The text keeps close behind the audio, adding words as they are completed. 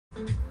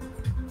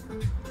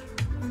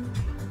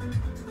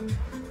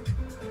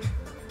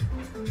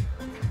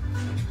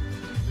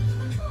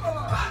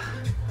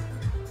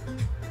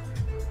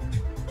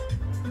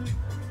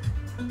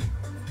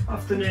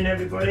Afternoon,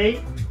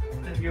 everybody.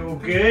 Hope you're all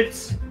good.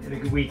 Had a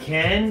good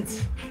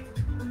weekend.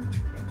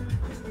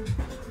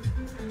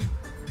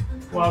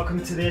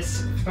 Welcome to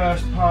this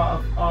first part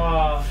of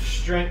our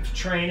strength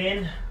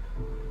training.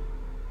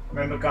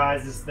 Remember,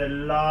 guys, it's the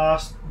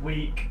last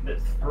week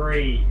that's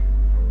free,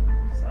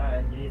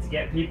 so you need to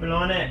get people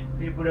on it.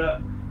 People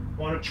that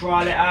want to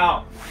trial it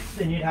out,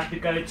 then you'd have to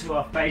go to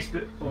our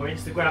Facebook or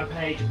Instagram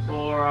page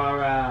or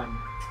our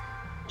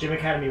Gym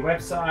Academy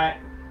website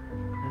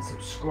and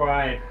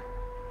subscribe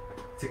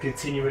to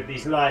continue with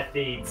these live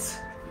feeds.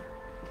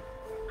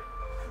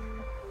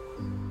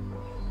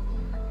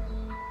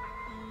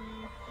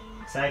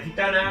 So if you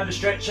don't know how to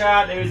stretch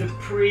out, there is a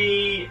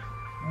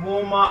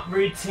pre-warm-up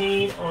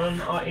routine on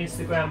our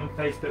Instagram and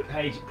Facebook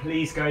page.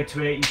 Please go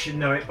to it. You should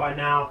know it by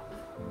now.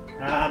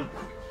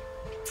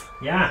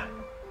 Yeah,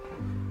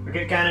 we'll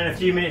get going in a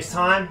few minutes'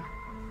 time.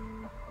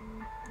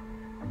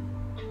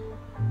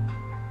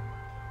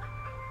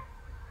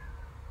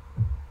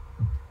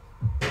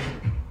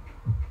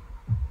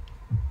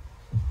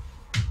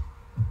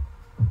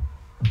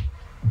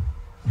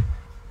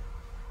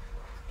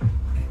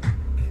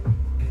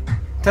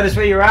 Tell us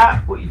where you're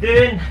at, what you're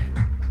doing.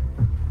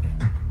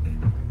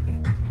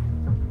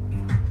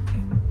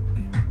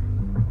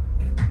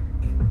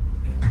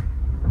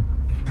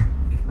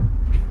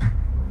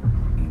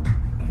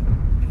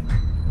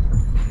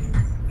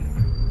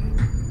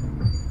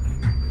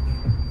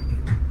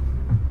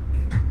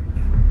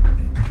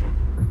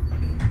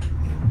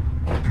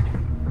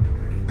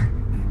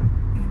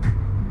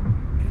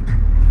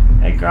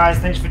 Hey guys,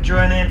 thanks for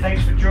joining,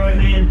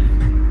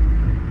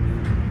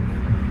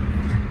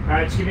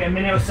 Alright, just give it a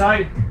minute or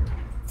so.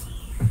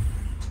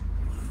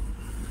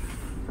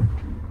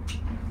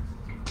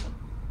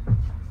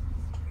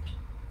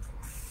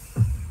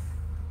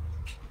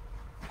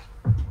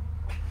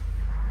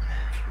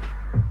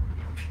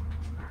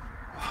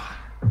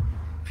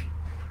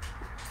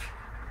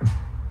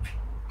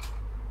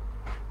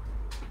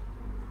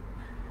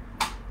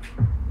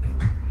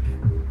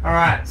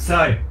 Alright,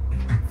 so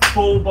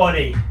full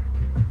body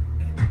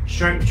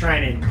strength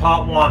training,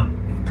 part 1.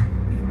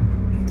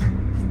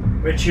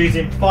 We're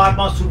choosing 5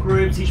 muscle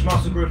groups. Each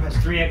muscle group has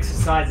 3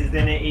 exercises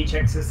in it. Each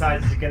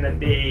exercise is going to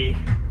be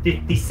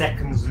 50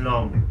 seconds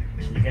long.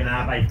 You're going to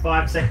have a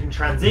 5-second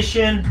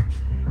transition,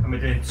 and we're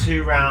doing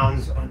 2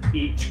 rounds on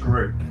each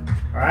group.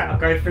 All right, I'll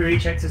go through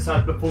each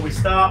exercise before we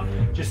start,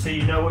 just so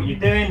you know what you're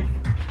doing.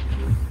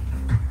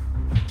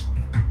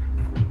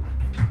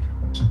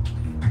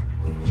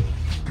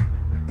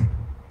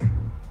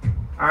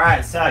 All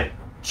right, so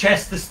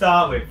chest to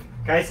start with.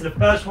 Okay, so the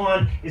first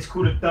one is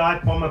called a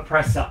dive bomber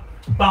press up.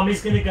 Bum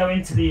is going to go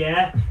into the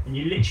air, and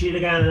you literally are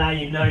going to allow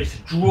your nose to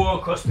draw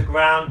across the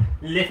ground,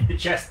 lift the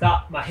chest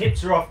up, my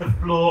hips are off the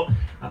floor,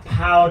 I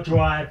power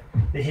drive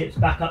the hips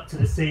back up to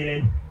the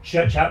ceiling,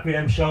 stretch out through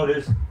them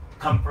shoulders,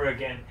 come through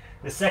again.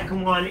 The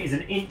second one is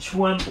an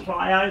inchworm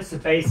plyo, so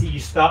basically you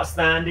start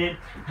standing,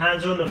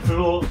 hands on the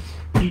floor,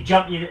 you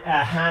jump your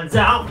hands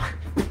out,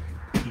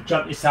 you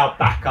jump yourself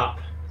back up,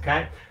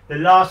 okay? The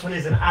last one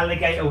is an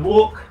alligator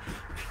walk,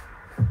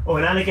 or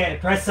an alligator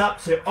press up,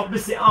 so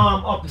opposite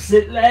arm,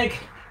 opposite leg.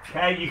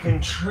 Okay, you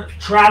can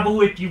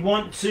travel if you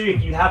want to,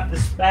 if you have the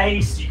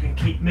space, you can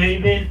keep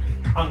moving.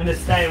 I'm going to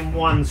stay in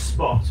one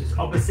spot, so it's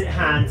opposite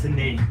hand to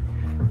knee.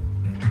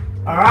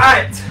 All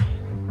right,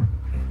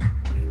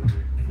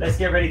 let's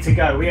get ready to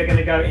go. We are going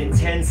to go in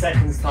 10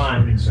 seconds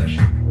time. I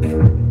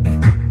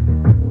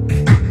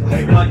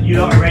hope you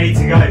lot are ready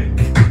to go.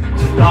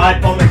 So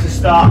dive bomber to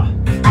start.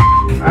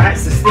 All right,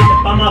 so stick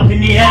the bum up in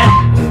the air.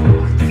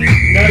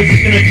 Nose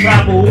is going to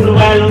travel all the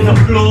way along the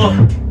floor,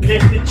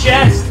 lift the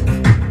chest,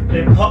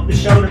 then pop the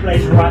shoulder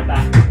blades right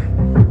back.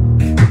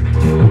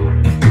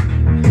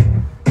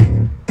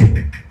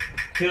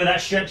 Feel that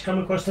stretch come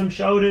across them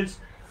shoulders,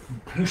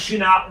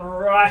 pushing out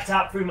right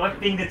out through my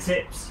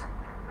fingertips.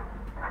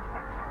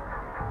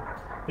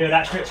 Feel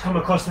that stretch come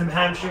across them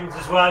hamstrings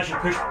as well as you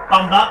push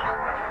bum up.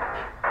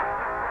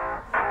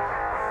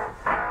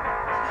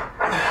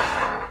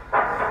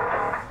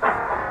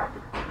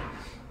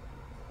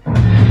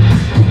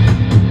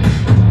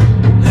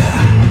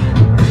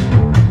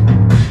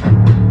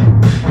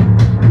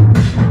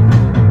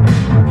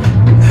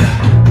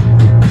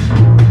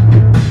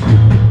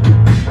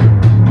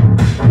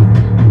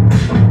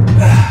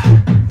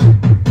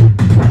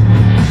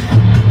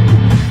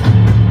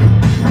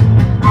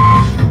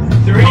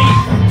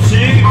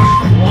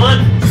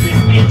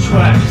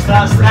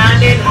 Start standing.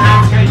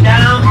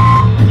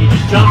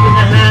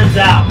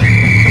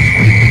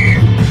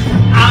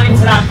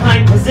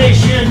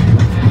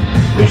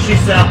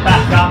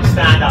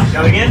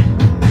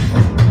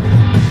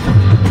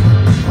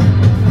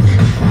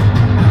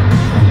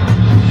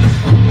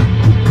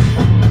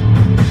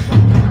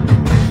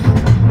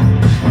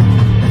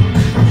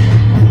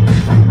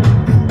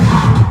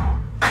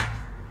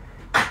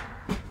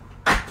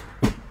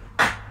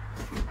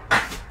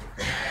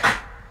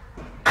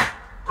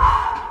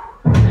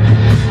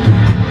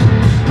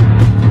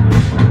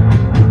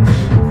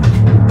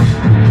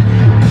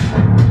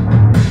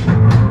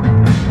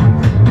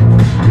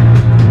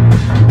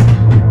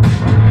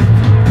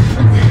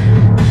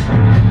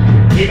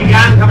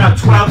 about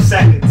 12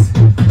 seconds.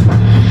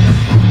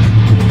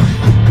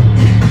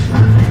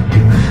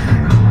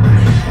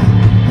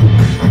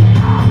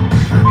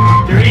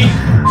 3, 2,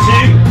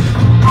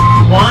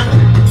 1.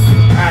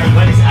 Alright, you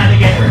got this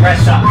alligator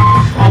press up.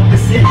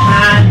 Opposite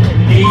hand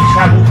and knee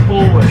travel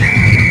forward.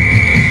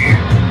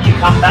 You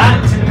come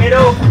back to the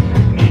middle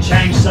and you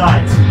change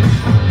sides.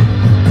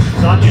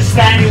 So I'm just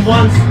standing in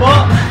one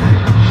spot.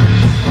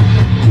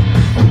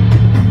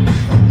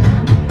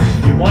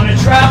 You want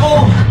to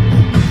travel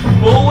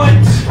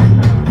forwards,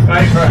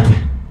 go for it.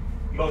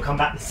 You've got to come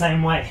back the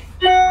same way.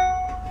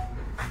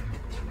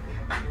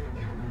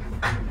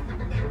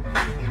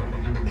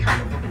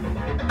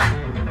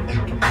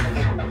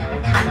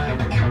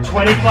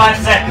 "25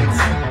 seconds.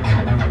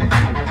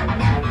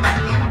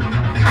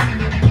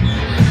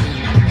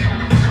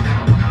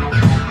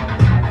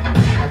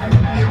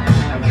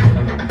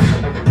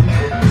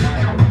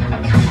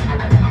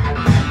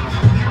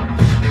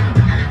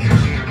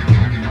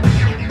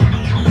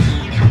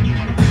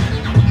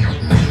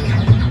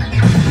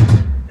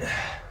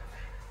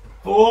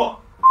 Four,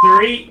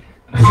 three,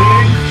 2, 1.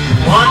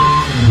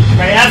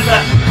 Great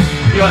effort.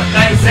 You got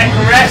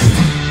 30-second rest.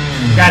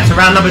 Go to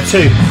round number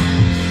 2.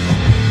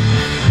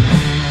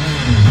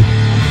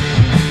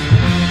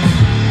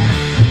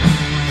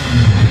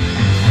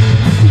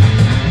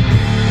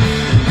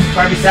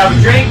 Grab yourself a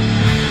drink.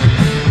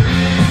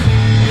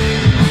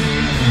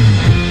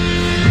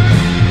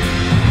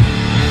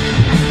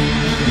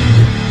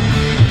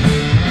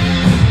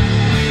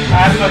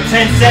 Alright, we've got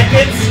 10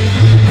 seconds.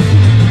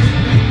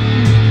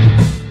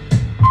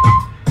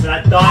 So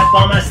that dive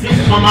bomber, stick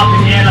the bum up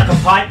in the air like a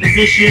pipe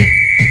position.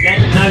 Let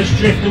the nose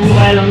drift all the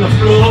way along the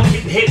floor.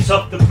 Keep the hips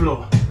off the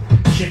floor.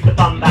 Shift the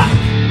bum back.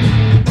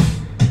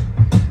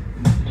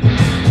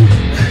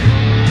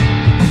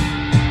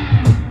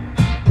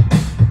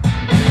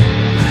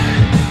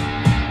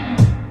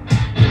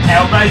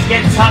 Elbows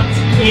get tucked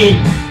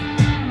in.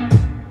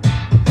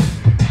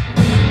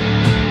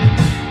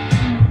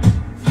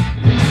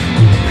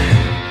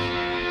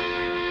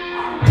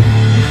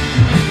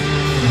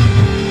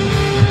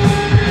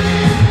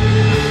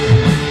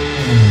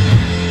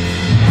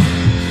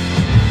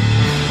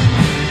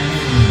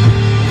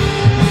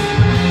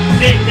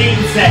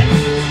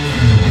 Seconds.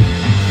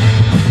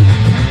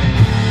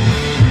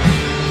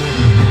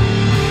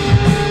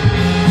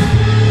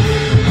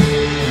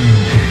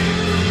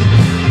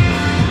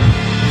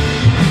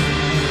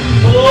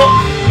 4,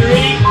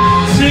 3,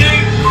 2,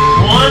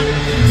 1.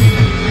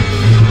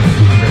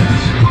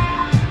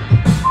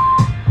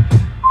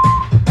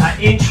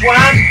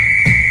 Inchworm,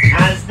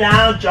 hands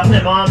down, drop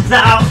them arms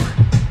out.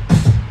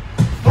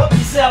 Pop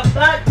yourself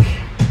back.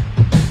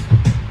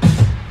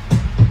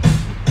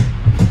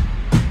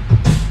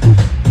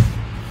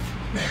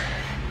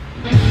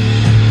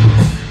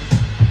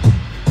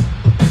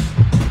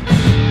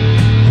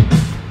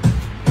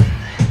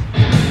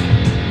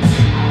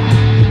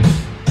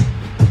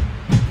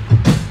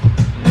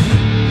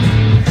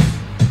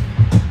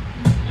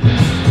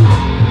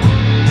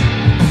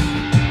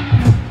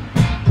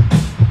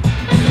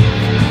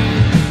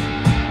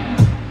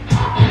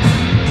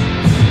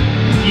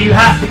 You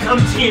have to come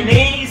to your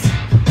knees.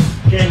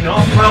 Okay,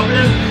 not a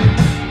problem.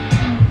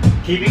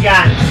 Keep it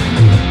going.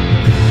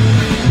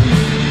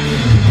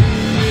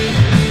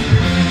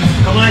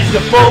 Come on, it's the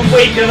 4th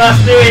week of us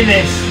doing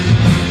this.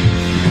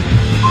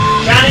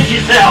 Challenge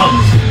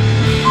yourselves.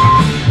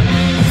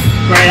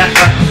 Great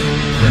effort.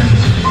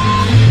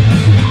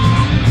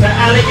 So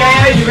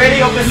alligator, you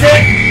ready?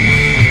 Opposite.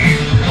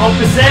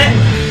 Opposite.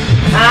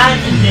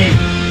 Hand and knee.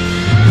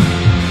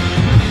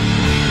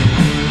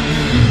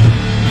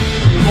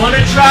 Want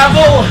to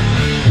travel?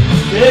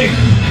 Do.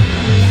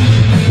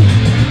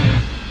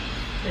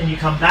 Then you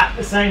come back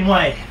the same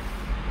way.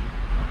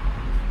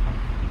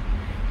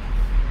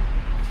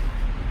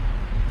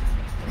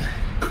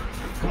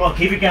 Come on,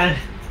 keep it going.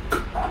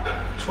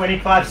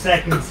 25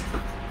 seconds.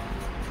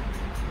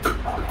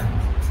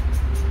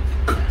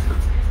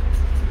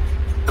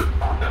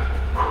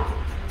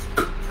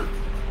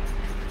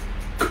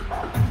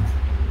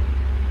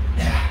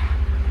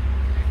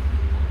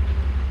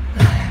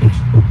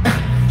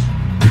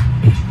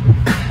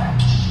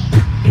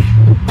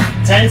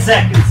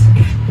 Seconds.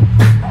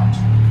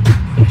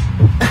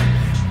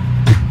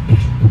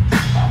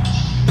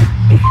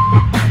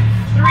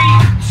 3,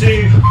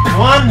 2,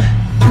 1.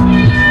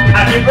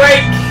 Have your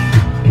break.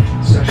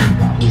 Session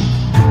complete.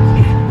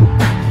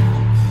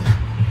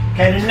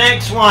 Okay, the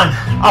next one,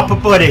 upper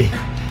body.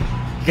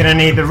 You're gonna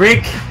need the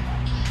rig,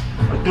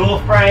 a door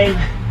frame,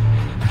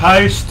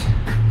 post.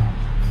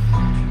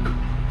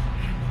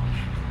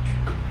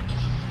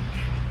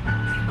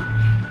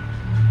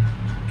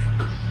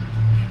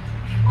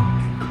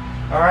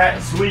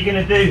 Alright, so what are you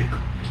going to do?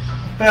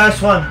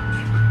 First one,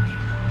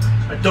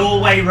 a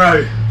doorway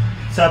row.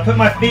 So I put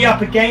my feet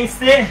up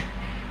against it,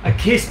 I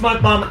kiss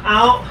my bum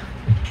out,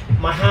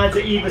 my hands are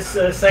either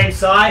same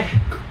side,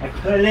 I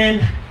pull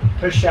in,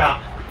 push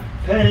out,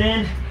 pull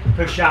in,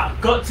 push out.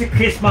 I've got to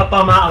kiss my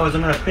bum out, otherwise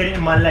I'm going to fit it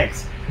in my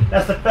legs.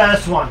 That's the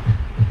first one.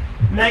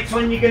 Next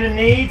one you're going to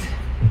need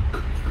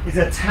is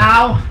a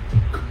towel.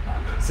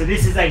 So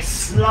this is a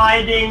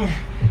sliding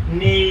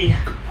knee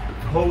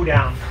pull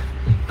down.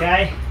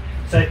 Okay?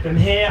 So from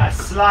here I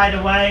slide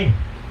away,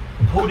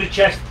 pull the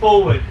chest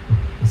forward.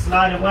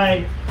 Slide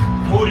away,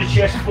 pull the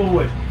chest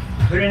forward.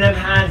 Putting them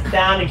hands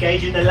down,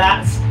 engaging the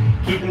lats,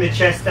 keeping the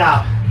chest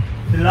out.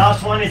 The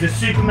last one is a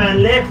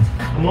Superman lift.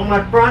 I'm on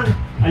my front,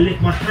 I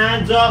lift my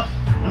hands up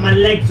and my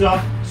legs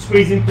up,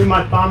 squeezing through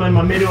my bum and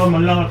my middle and my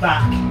lower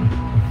back.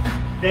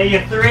 There are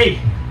your 3.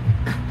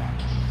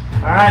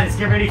 Alright, let's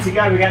get ready to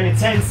go. We're going in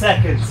 10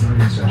 seconds. 8,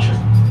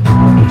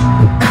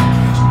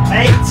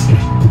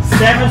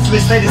 7, so we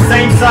stay the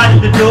same side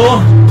of the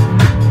door.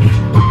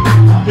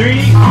 3,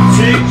 2,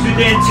 so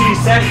then 2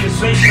 sets, we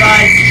switch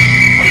sides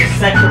on the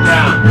second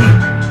round.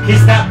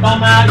 Kiss that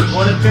bum out, you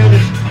want to feel the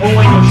pull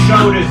in your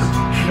shoulders,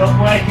 not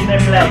working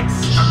them legs.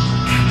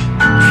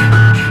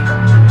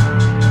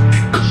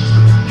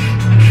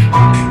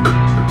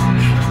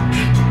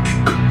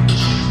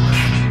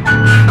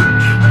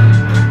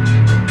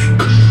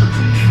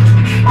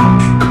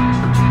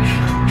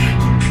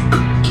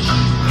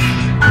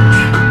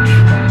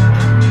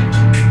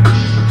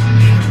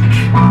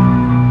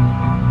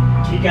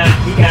 Keep going,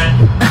 keep going.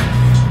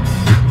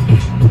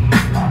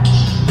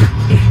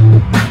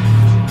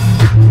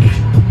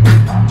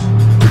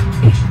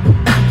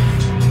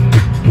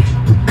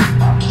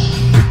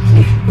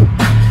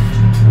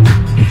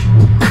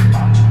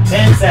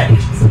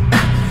 Seconds.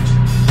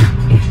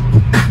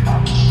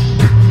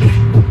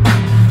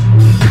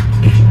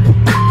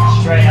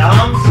 Straight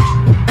arms.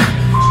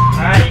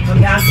 Alright, you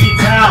come down to your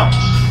towel.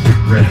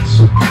 Rest.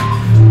 You're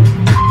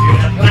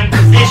in a plank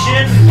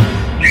position.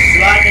 You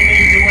slide the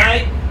knees away.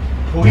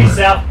 Pull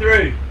yourself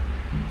through.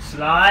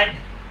 Slide.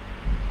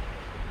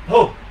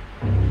 Pull.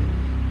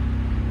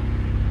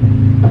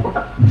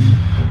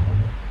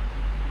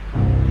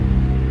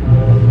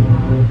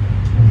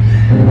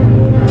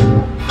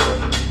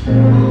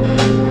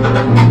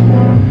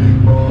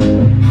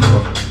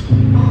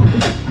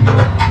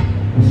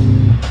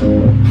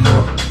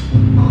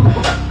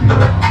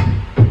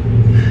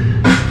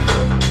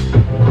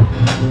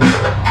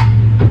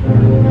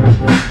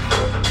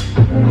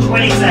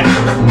 20 seconds.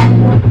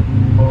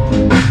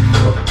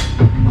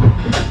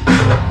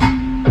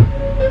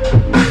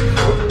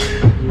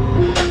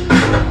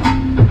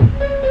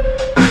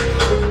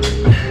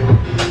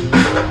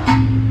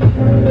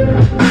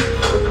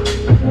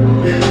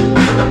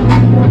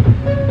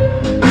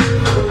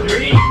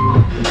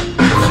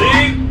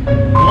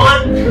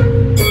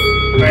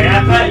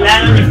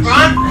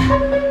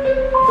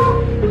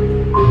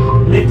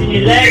 Lifting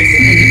your legs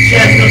and your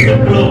chest off the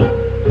floor.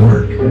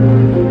 Work.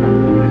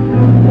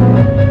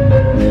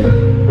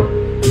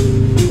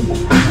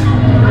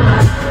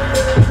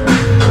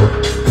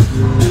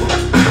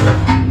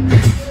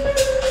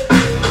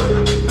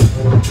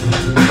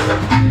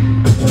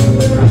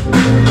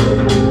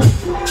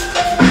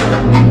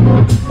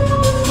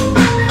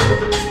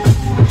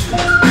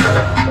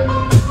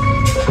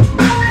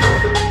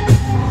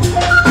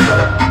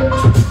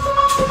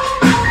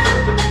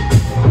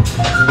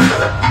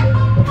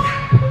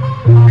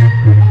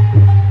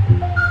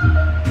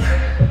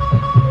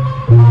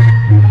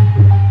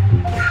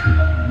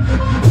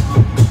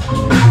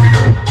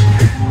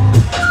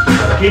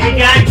 Keep it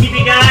going, keep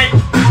it going.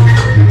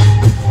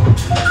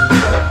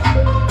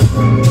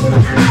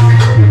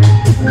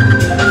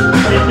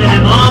 Lifting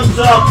them arms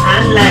up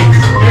and legs.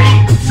 3,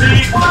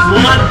 2,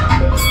 1.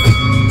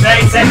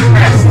 30-second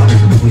rest.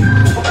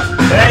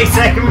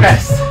 30-second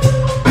rest.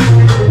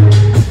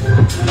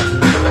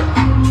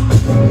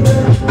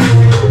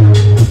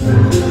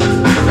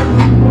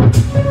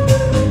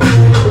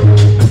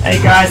 Hey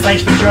guys,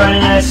 thanks for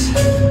joining us.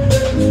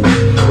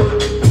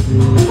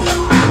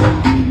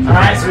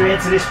 Alright, so we're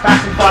into this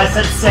back and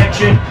bicep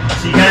section.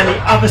 So you're going on the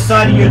other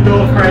side of your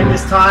door frame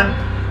this time.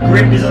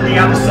 Grip is on the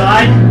other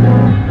side.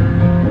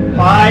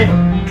 5,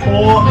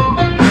 4,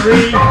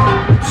 3,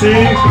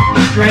 2,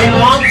 straight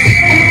arms.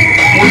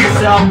 Pull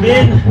yourself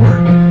in.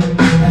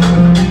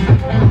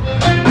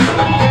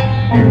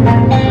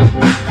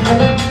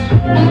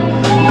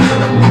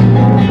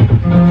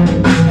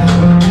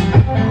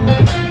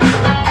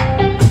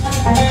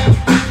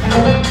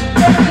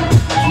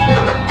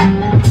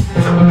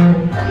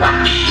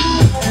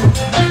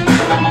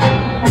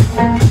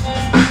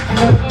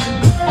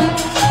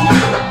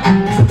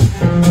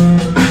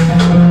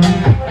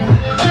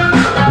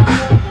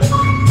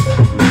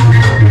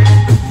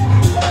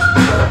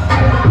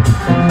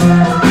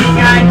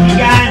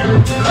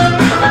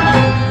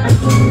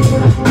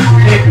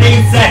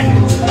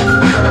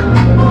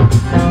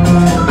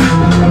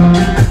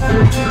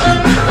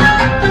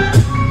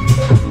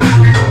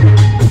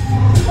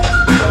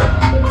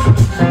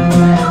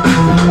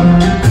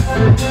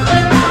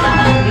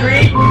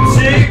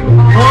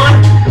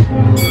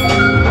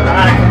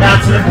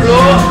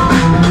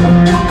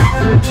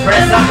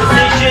 Press up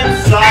position,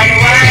 slide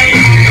away,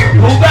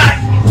 pull back.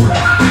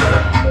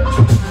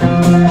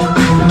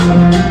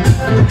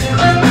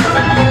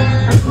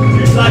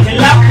 Just like a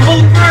lap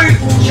pull through,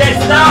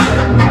 chest up.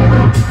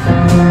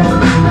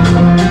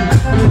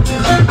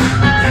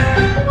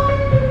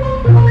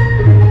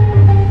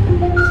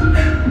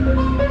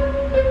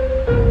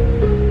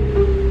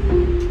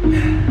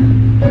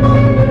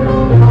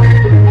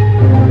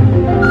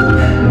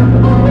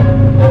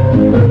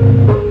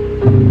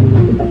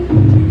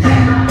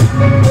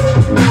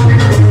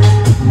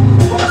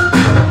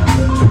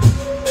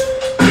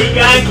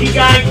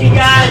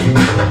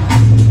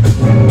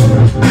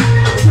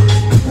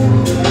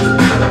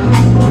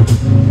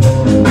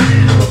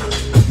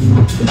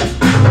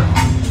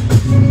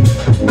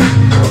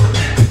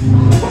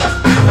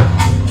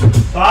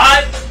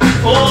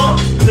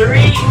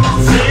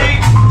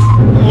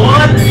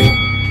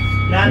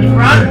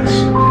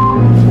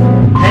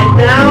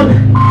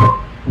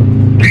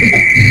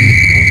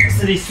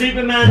 these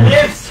Superman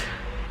lifts.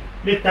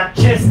 Lift that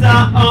chest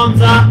up, arms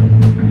up.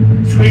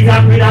 Squeeze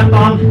out through that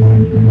bum.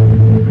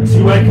 So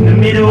you work in the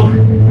middle,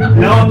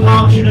 lower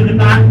portion of the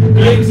back,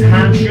 glutes,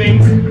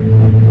 hamstrings.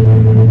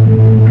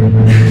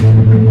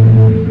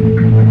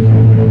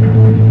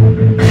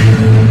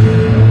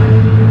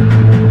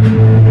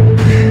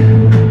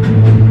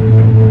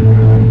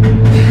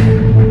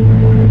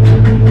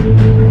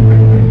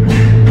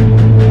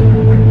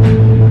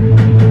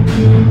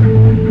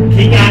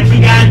 Keep going,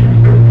 keep going.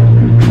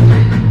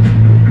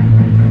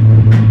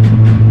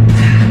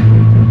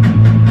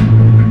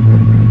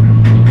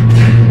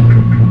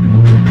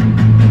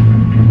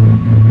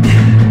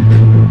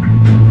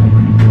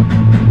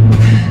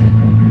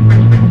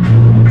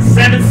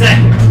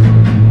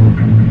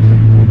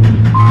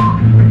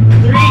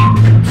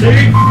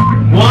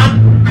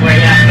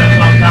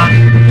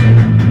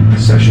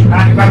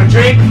 Grab a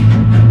drink,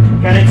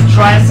 get into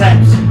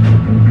triceps.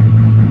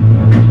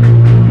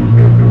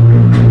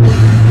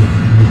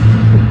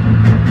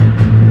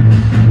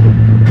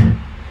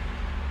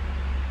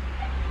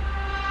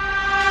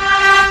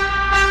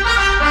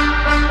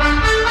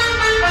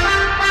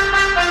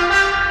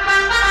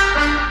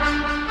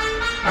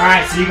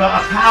 Alright, so you've got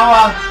a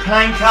power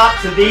plank up,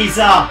 so these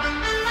are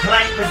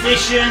plank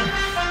position.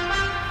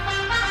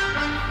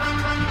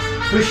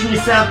 Pushing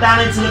yourself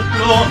down into the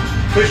floor.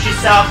 Push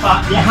yourself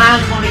up. Your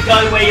hands want to go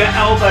where your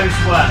elbows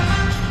were.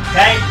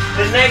 Okay?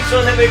 The next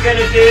one that we're going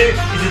to do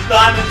is a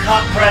diamond cut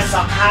press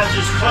up. Hands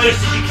as close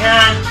as you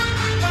can.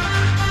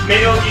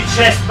 Middle of your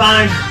chest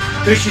bone.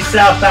 Push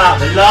yourself out.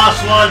 The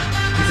last one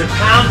is a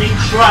pounding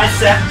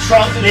tricep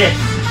trunk lift.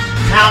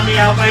 Pound the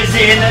elbows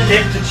in and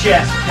lift the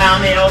chest.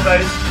 Pound the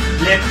elbows,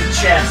 lift the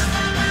chest.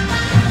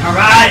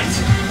 Alright.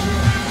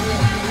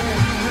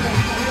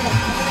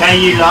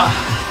 Okay, you lot.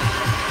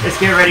 Let's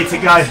get ready to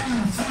go.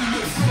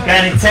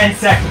 Going in 10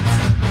 seconds.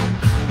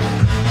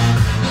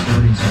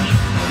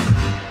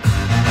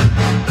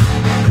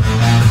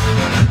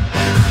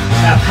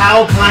 Now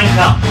power plank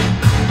up.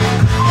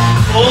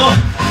 4,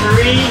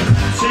 3,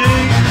 2,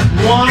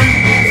 1,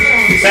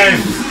 boom.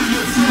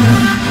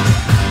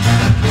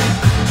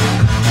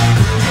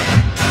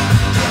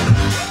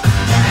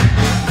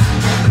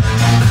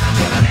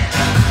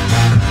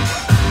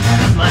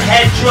 My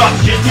head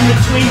drops just in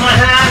between my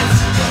hands,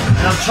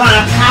 and I'm trying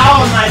to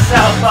power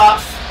myself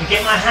up and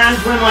get my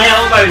hands where my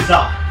elbows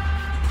are.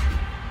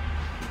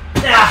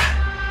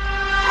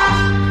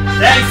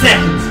 30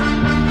 seconds.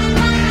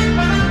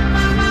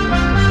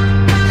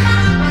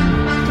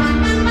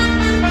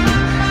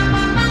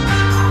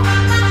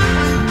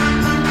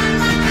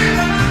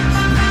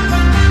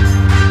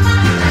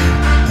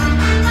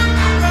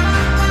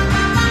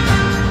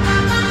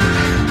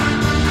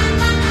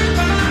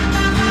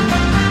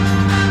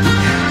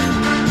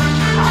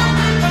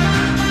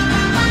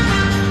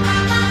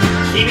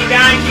 Keep it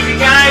going, keep it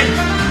going.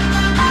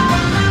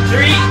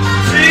 3,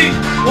 2,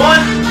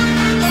 1.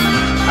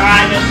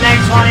 Alright, the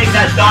next one is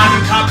that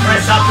diamond cut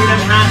press up with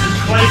them hands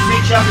as close to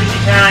each other as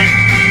you can.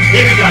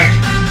 Here we go.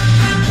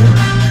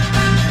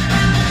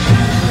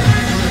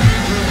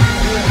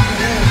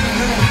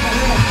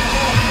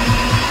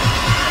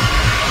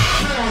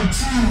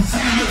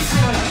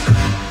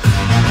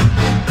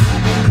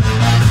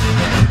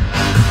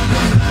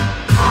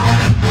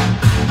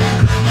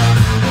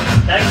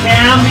 Okay,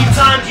 how many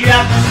times you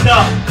have to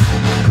stop?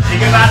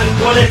 Think about the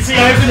quality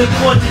over the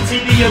quantity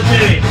that you're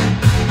doing.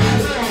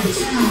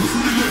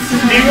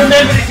 Do you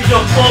remember this is your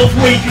 4th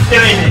week of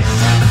doing this?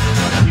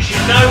 You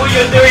should know what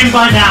you're doing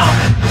by now.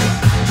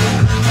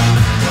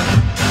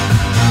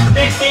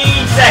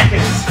 15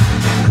 seconds.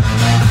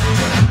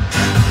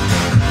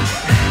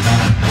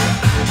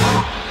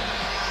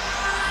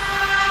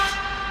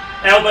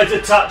 Elbow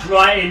to touch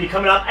right in, you're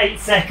coming up 8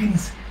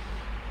 seconds.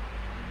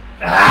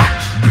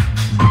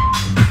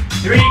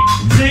 3,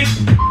 2,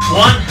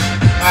 1.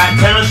 Alright,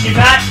 turn onto your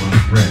back.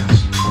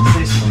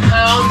 This is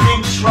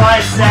pounding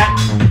tricep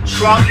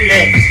trunk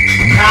lift.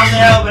 Pound the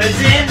elbows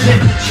in,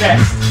 lift the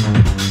chest.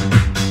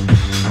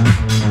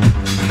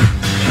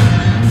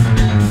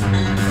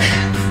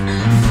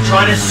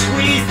 Trying to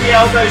squeeze the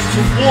elbows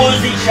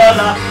towards each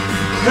other,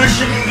 push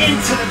them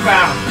into the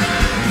ground.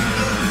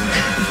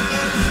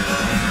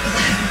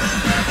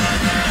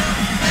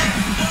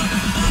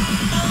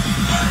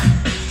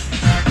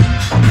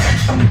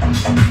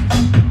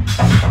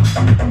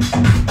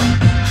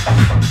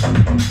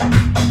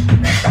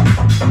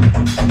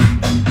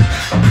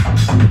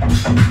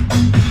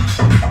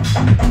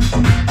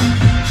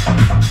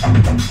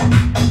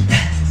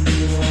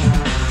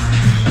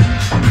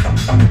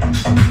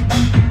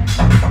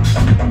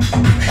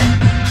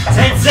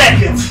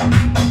 Seconds.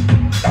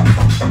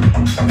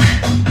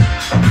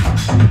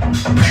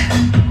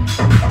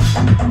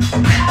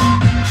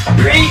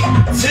 3,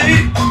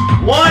 2,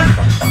 1.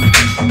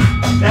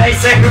 Nice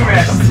second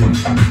rest.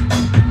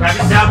 Grab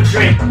yourself a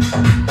drink.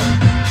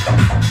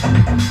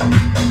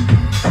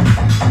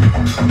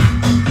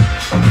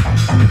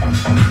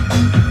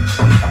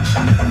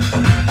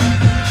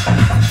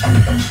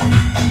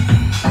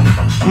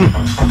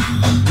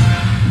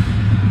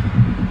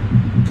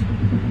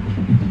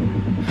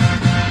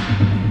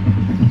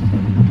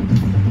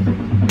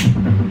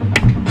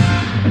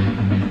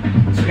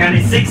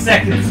 Only 6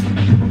 seconds.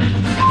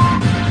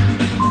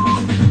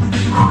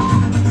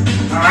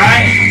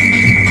 Alright.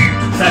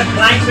 So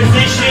plank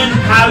position,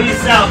 power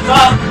yourself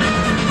up.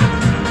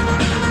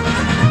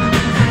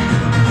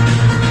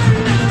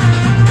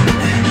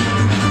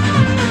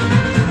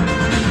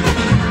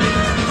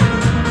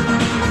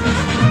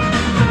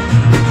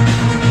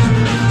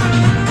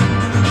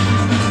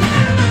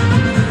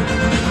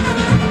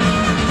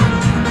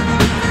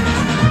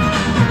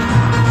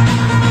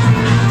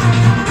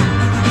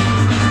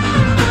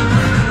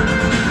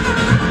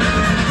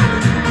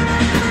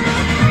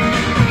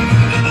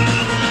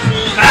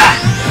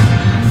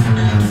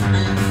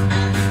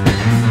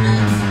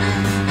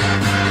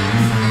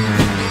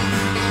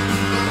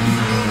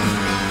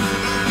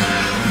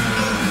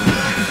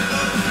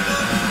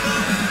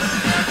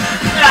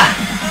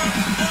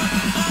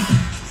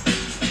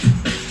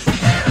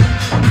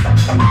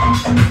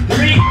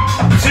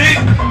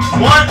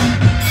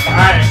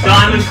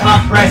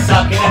 Can't press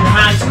up, get them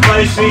hands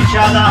close to each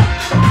other.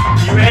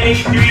 You ready?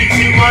 3, 2,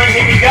 1,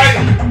 here we go.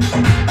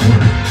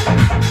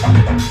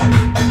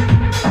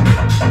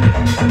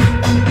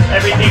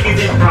 Everything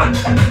is in front.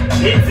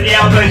 Into the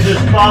elbows as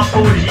far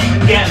forward as you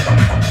can get them.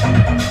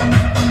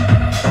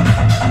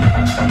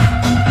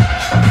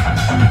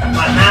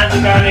 My hands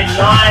are going in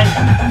line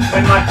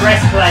with my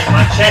breastplate,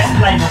 my chest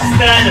plate, my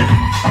sternum.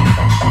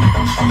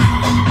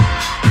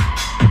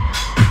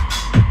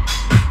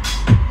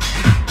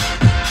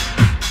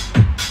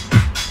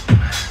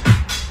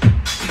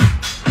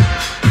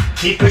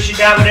 Keep pushing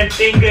down with them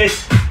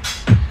fingers.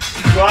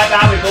 Drive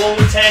out with all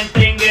 10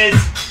 fingers.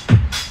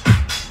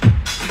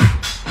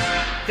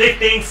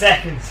 15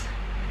 seconds.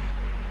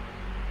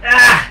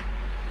 Ah!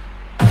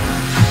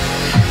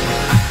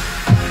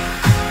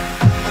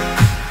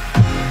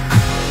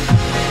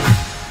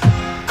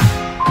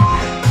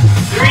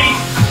 3,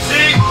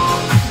 2,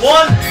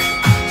 1.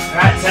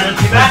 Alright, turn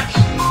onto your back.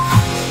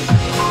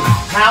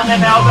 Pound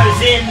them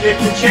elbows in,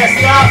 lift the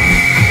chest up.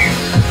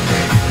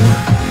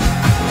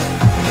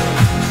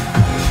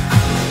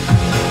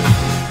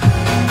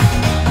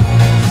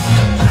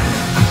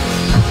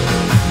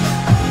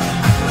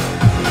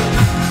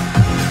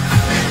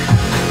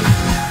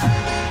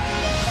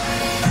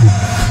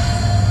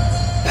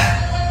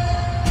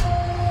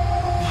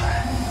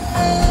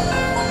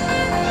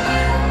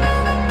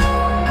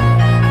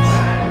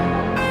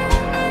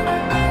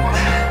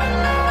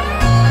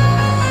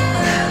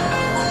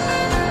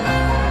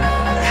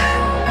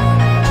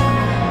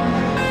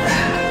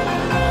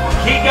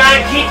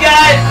 Keep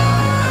going!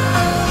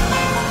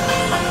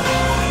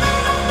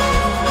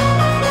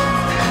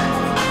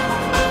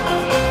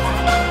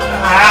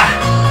 Ah,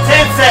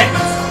 10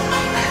 seconds.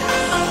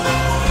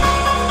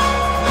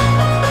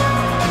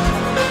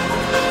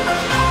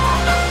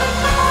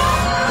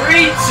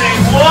 Three, two,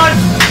 one.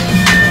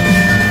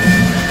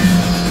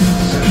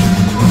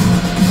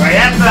 Great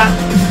effort.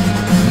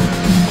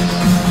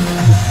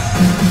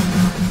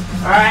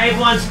 Alright,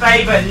 everyone's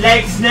favourite,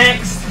 legs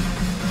next.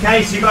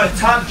 Okay, so you've got a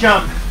tuck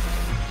jump.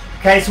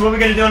 Okay, so what we're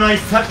going to do on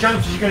these tuck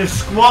jumps is you're going to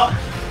squat,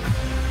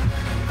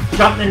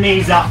 jump the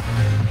knees up.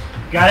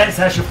 Got it?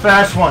 So that's your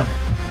first one.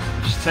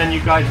 Just turn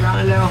you guys around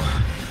a little.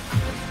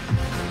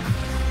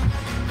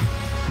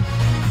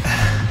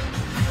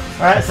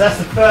 Alright, so that's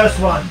the first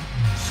one.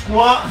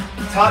 Squat,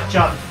 tuck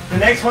jump. The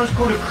next one's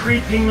called a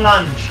creeping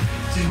lunge.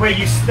 This is where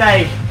you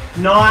stay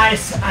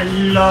nice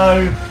and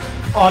low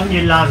on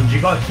your lunge.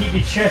 You've got to keep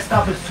your chest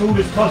up as tall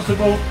as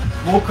possible.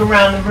 Walk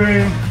around the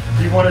room.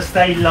 You want to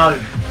stay low.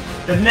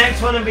 The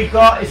next one that we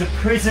got is a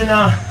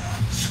prisoner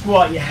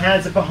squat. Your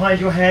hands are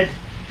behind your head.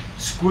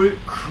 Screw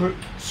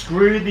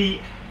the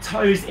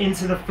toes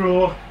into the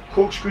floor.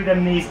 Corkscrew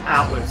them knees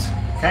outwards.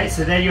 Okay,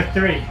 so there you're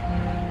 3.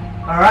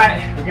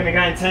 Alright, we're going to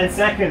go in 10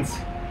 seconds.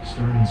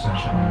 Starting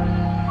session.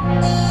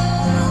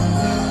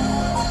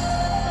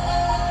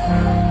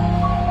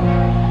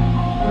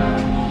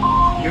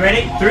 You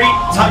ready? 3,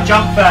 tuck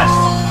jump first.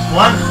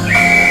 1.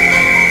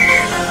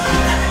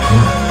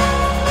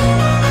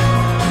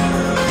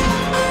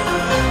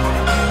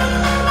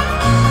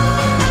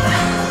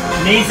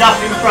 Knees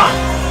up in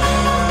front.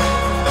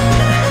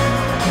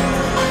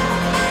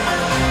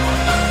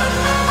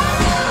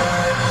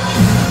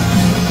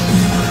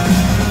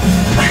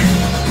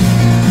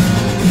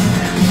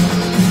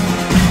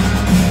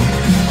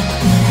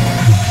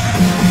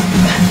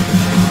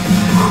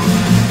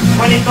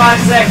 25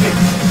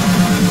 seconds.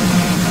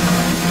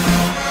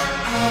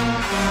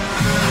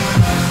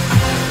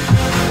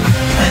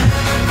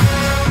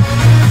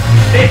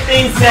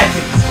 15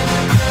 seconds.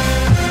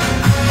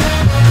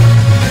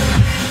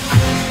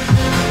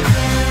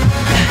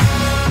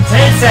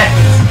 10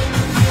 seconds.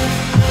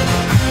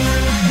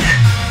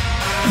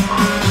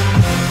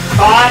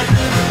 5,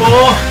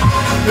 4,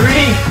 3,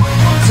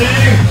 2,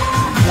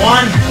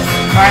 1.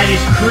 Alright,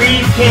 these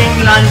creeping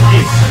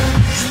lunges.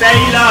 Stay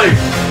low.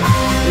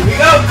 Here we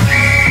go.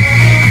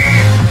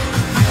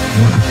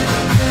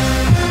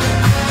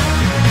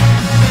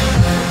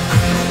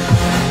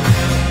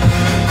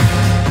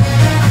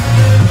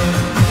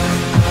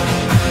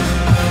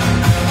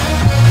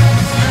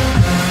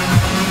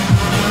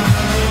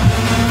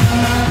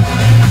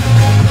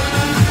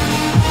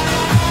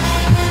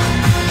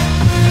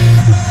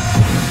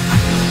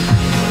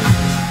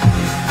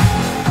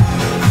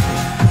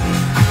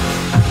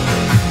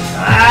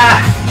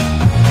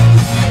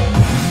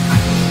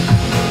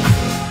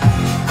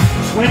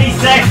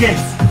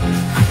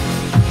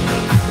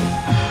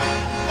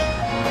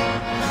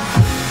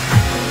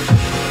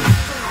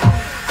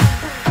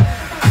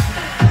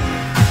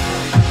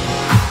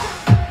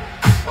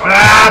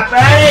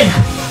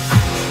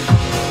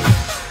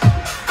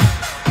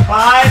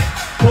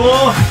 4,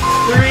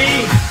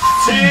 3,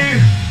 2,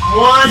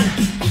 1.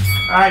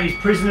 Alright, these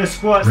prisoner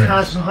squats,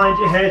 hands behind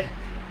your head.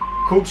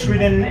 Corkscrew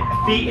then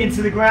feet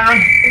into the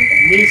ground.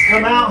 Knees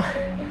come out.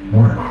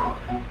 1. I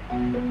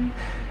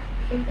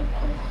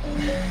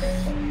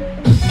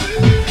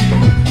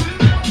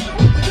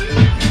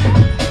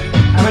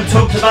haven't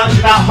talked much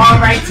about heart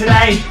rate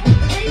today.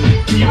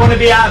 You want to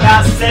be at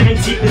about 70%,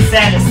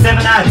 a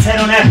 7 out of 10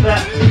 on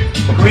effort,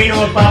 green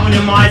or above on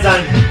your my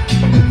zone.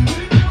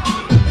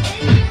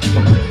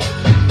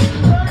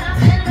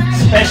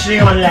 Especially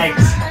on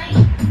legs.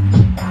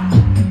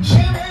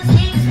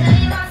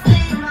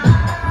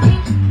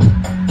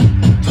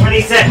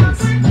 Seconds.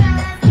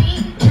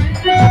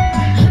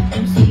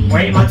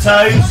 Weight my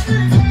toes.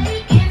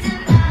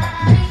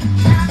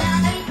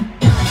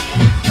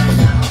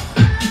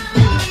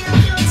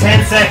 Ten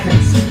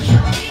seconds.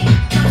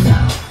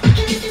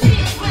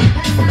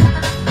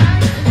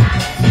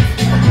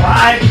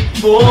 5,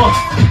 4,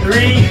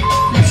 3,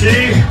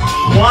 2,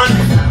 1.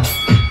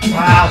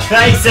 Wow,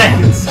 30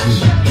 seconds.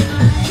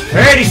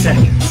 30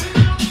 seconds.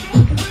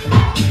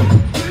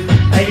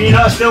 Maybe you're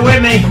not still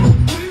with me.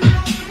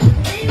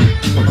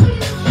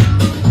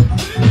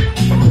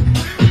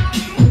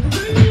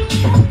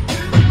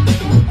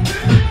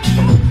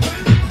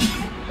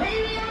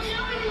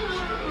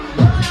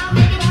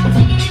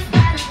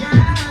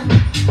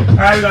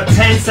 Alright, we've got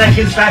 10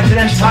 seconds back to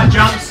them tight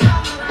jumps.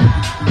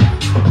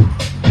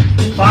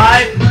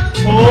 5,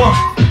 4,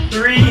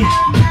 3,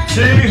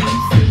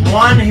 2,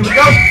 1. Here we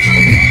go.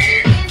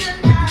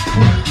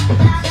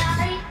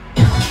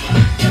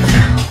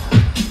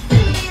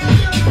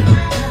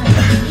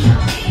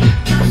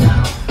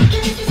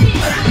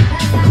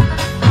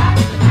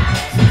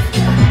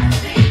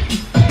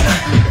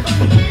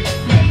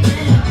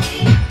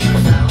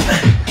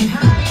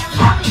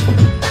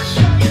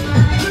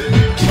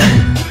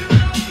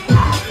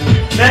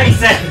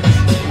 Seconds.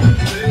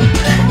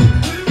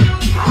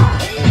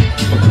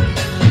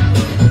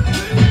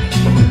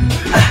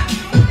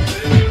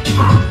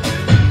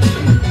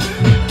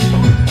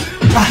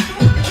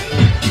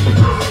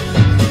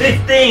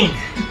 15.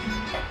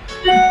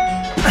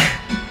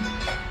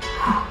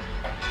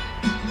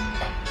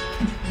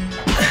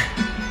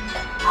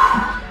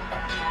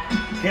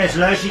 Get as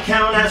low as you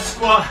can on that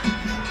squat.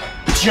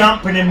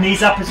 Jump and then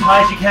knees up as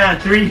high as you can.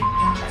 3,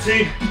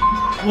 2,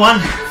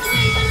 1.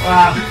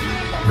 Wow.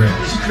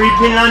 Just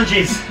creeping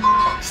lunges.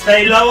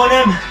 Stay low on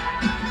them.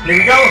 Here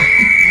we go.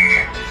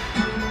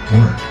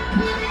 1.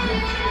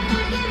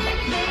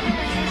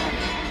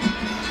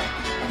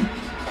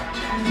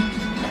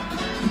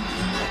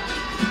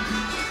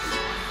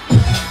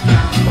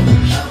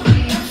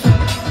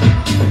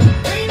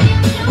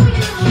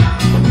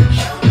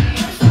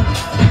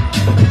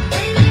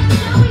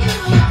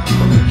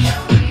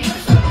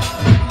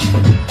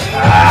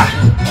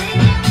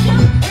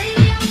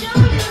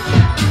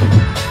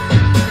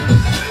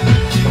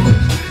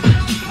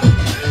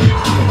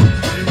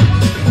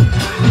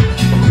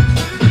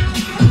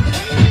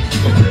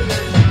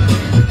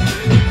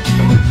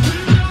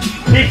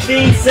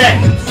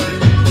 Seconds.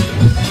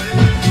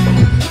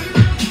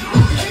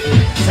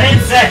 10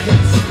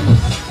 seconds.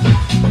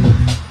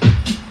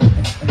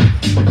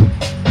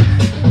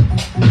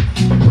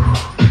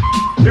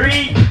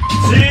 3,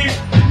 2,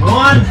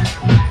 1.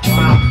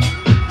 Wow.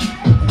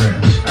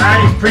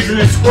 Alright,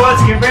 prisoner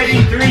squats, get ready.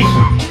 3,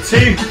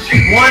 2,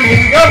 1. Here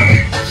we go.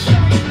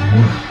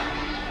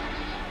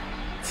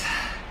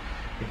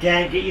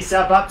 Again, get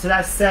yourself up to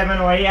that 7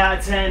 or 8 out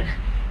of 10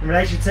 in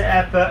relation to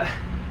effort.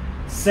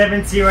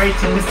 70 or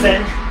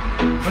 80%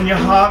 on your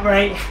heart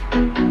rate,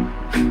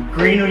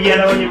 green or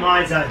yellow on your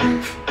mind zone.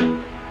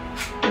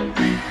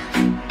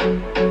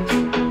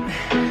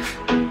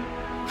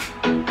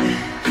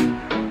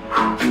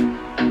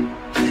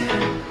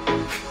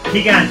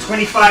 Keep going,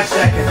 25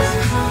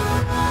 seconds.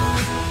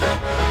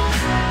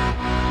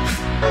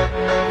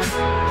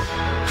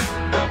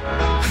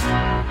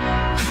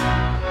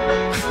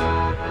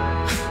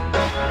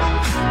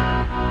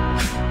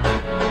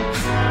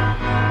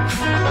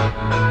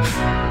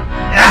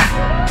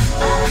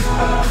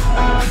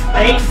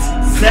 Eight,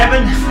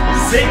 7,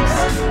 6,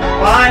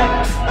 5,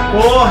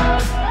 4,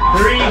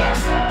 3,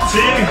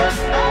 2,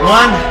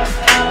 1.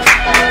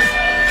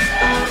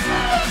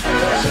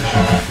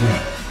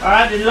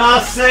 Alright, the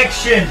last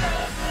section,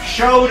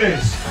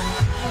 shoulders.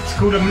 It's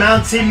called a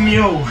mountain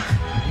mule.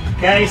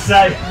 Okay,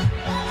 so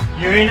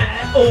you're in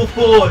all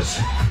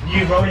fours.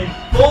 You're rolling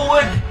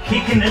forward,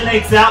 kicking the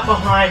legs out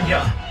behind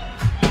you.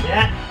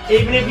 Yeah,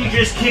 even if you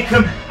just kick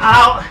them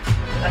out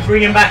and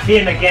bring them back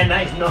in again,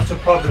 that is not a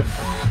problem.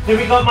 Then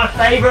we got my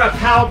favourite, a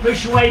power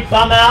push away,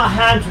 bum out,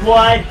 hands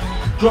wide,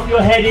 drop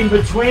your head in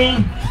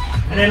between,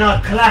 and then our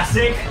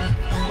classic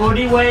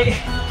body weight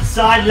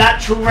side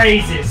lateral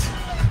raises.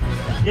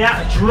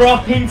 Yeah,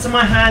 drop into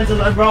my hands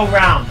as I roll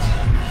round.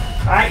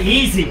 Alright,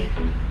 easy.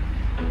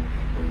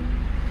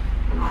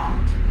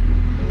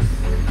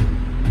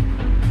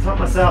 Tuck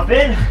myself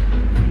in.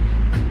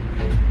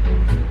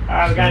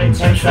 Alright, we're going in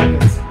 10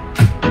 seconds.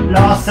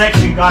 Last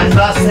section, guys,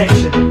 last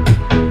section.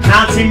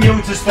 Mountain mule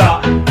to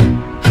start.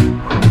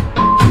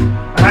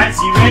 Alright,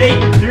 so you ready?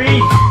 3,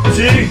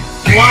 2,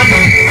 1.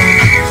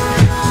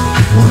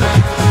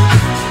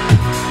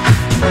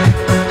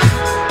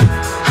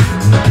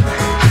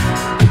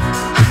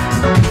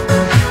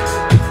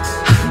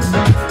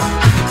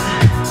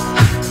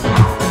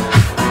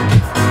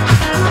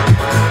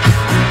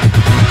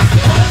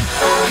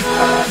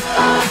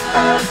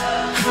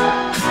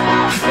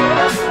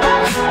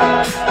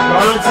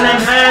 Roll onto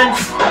them hands.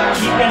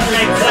 Keep them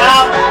legs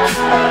out.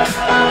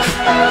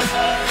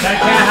 Don't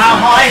care how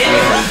high it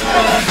is.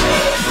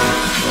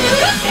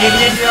 Even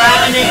if you're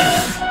out of it.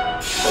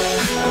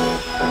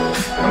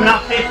 Coming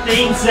up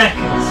 15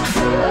 seconds.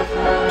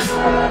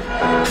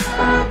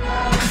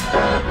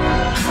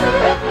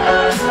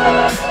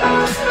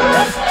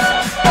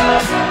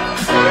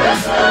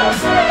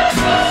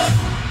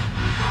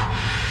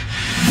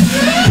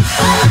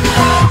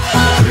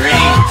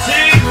 Three,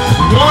 two,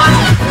 one.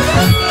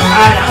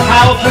 Alright,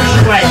 power push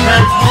away.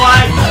 Hands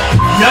wide.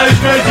 Nose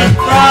goes in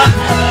front.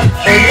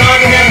 And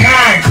long in them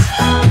hands.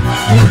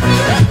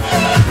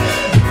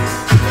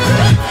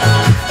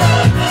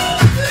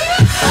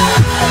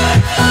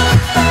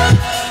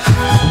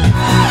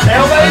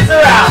 Elbows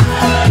are out.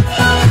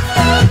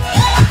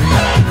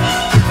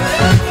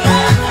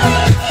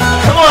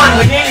 Come on,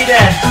 we're nearly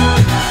there.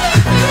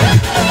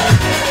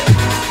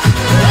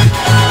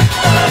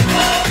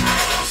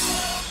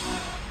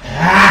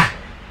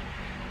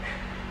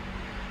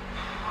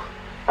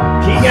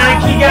 Keep going,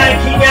 keep going,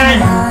 keep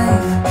going.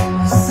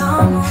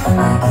 Someone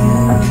like you.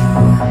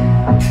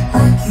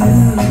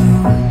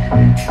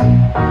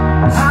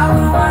 I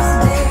would watch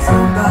the days go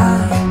by,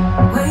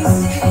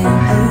 wasted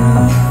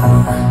blue.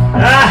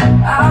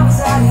 I was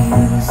out of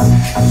use.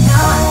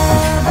 Now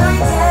every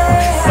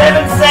day.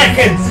 7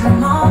 seconds. A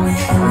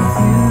moment with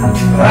you.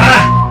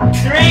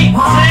 3,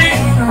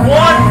 2,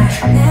 1.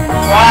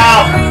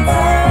 Wow.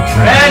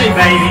 Early,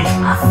 baby.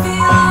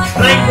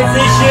 Plank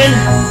position.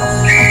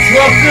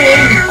 Drop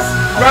in.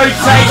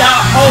 Rotate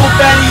that whole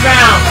belly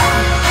round.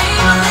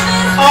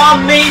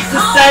 Arm meets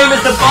the same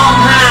as the bottom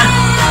hand.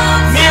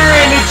 Mirror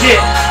image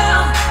it.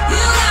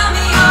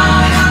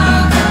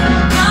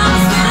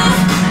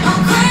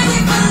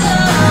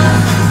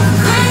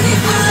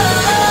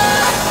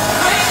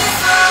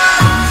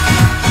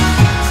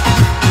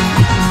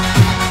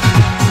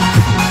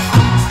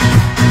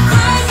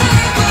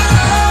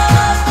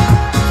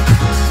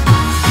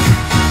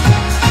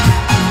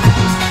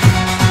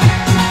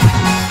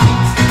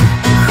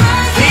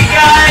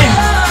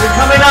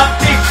 Coming up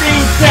 15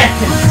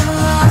 seconds.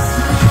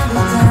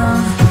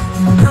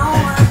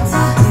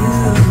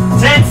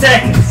 10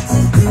 seconds.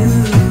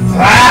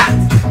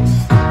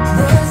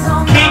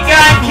 Keep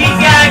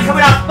going,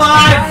 coming up 5,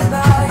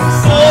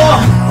 4,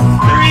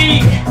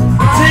 3,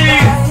 2,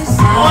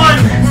 1.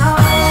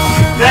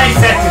 30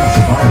 seconds.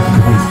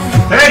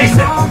 30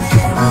 seconds.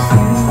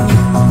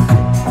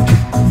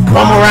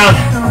 One more round.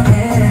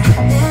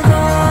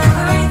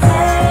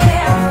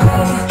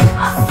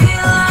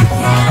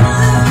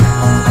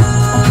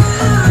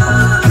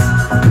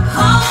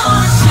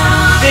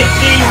 15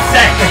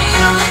 seconds.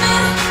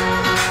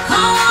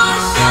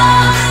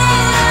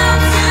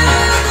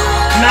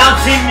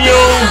 Mountain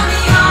mule.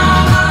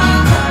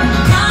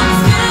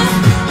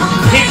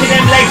 Kicking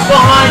them legs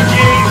behind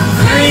you.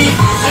 3,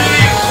 2,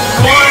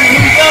 1,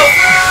 here we go.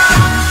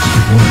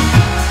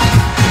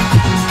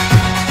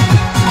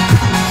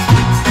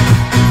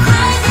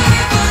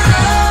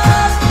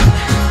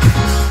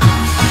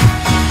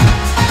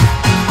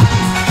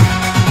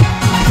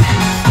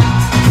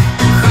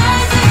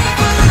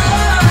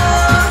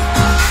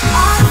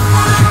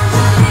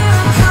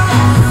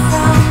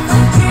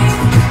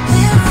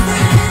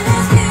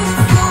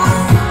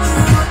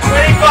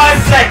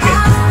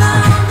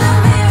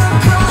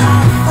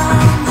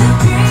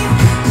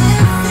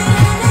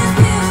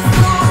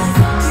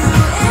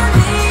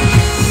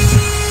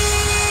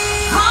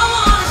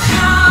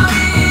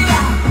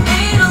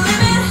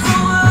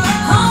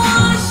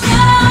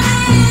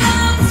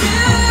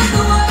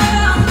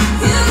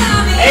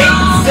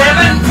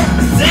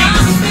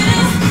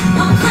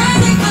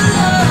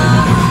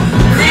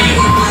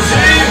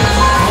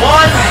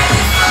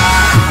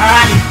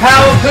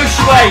 Power push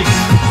weights.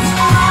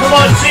 Come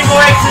on, 2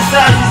 more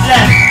exercises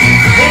left.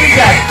 Here we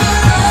go.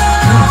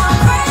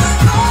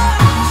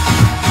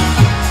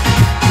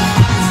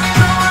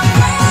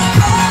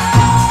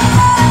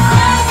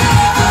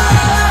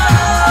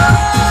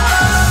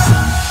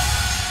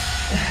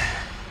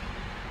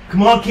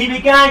 Come on, keep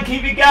it going,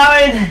 keep it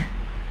going.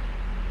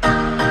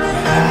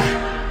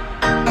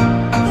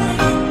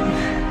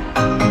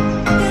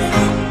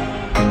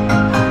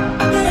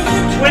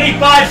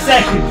 25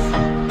 seconds.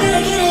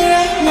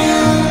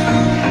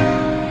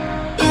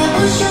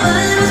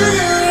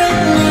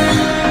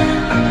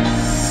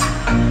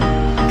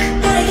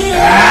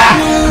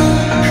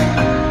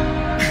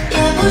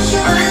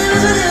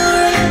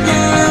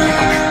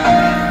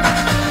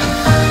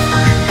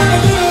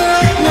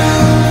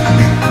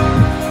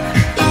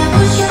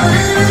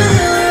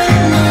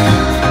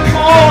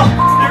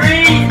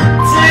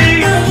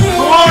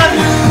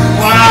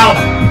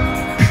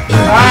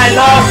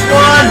 Last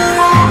one.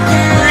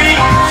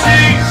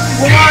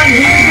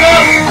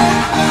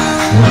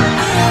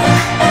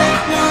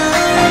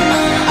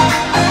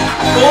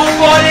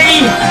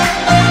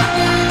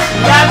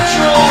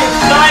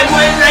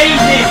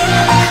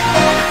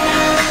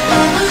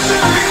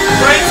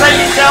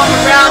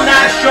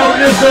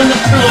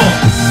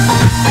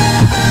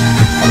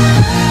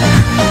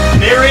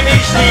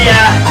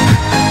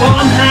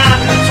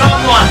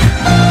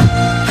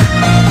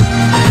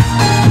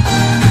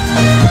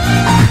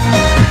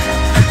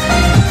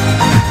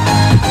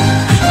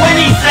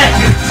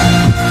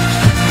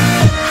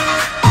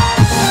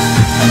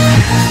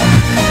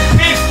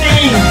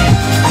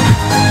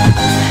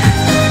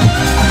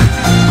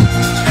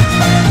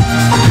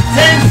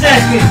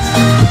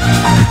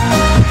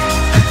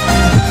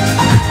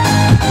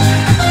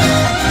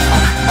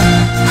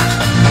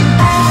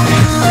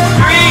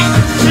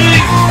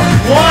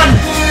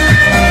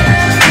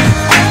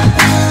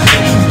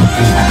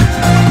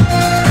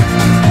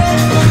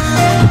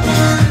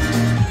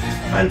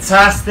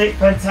 Fantastic,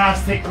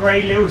 fantastic,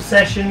 great little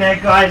session there,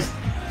 guys.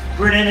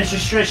 Brilliant. As you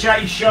stretch out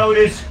your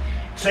shoulders,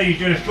 so you're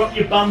going to drop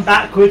your bum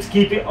backwards,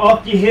 keep it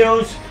off your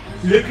heels,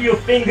 look at your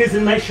fingers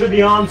and make sure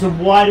the arms are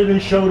wider than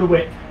shoulder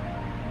width.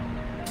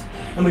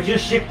 And we're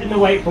just shifting the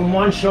weight from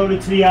one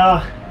shoulder to the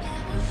other,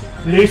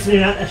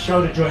 loosening out the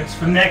shoulder joints.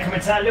 From there, come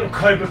into that little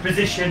cobra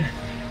position,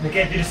 and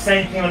again do the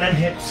same thing on them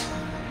hips.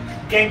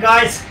 Again,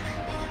 guys,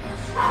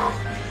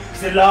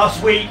 it's the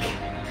last week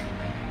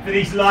for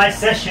these live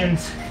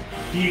sessions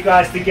for you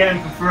guys to get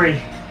them for free.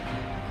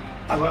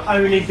 I will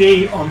only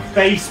be on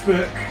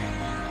Facebook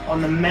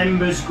on the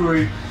members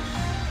group,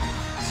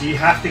 so you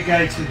have to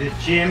go to the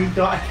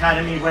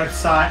gym.academy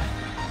website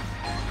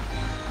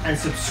and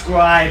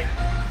subscribe.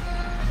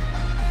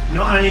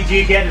 Not only do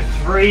you get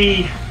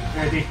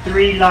the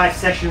three live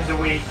sessions a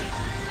week,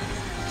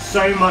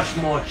 so much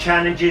more: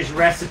 challenges,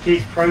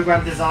 recipes,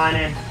 program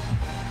designing.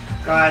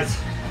 Guys,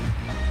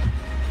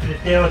 for the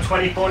deal of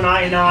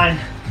 $24.99,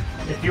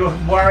 if you're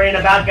worrying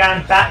about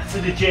going back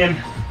to the gym,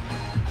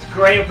 it's a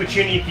great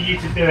opportunity for you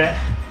to do it.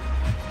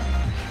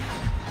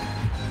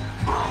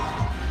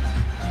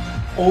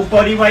 All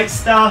body weight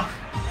stuff.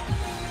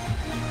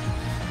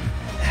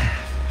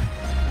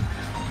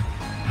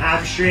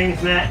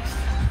 Hamstrings next.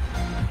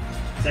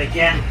 So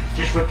again,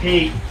 just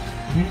repeat,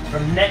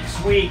 from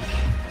next week,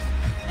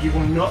 you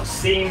will not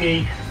see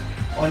me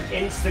on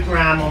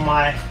Instagram on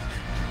my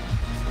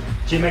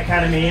Gym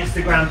Academy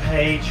Instagram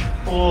page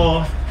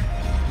or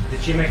the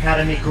Gym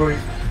Academy group.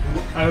 It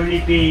will only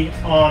be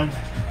on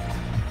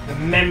the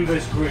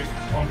members group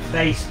on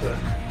Facebook.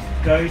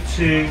 Go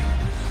to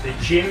the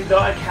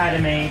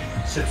gym.academy,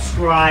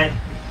 subscribe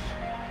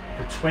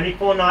for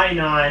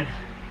 $24.99.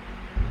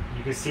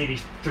 You can see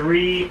these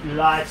 3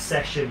 live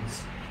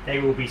sessions. They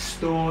will be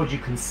stored. You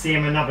can see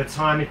them another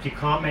time if you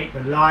can't make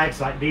the lives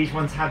like these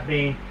ones have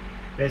been.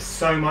 There's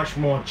so much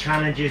more: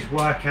 challenges,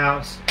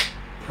 workouts,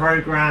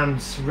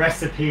 programs,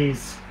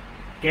 recipes.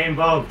 Get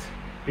involved.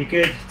 Be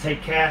good.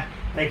 Take care.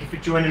 Thank you for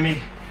joining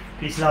me.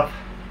 Peace, love.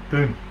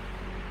 Boom.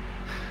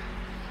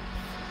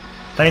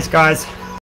 Thanks, guys.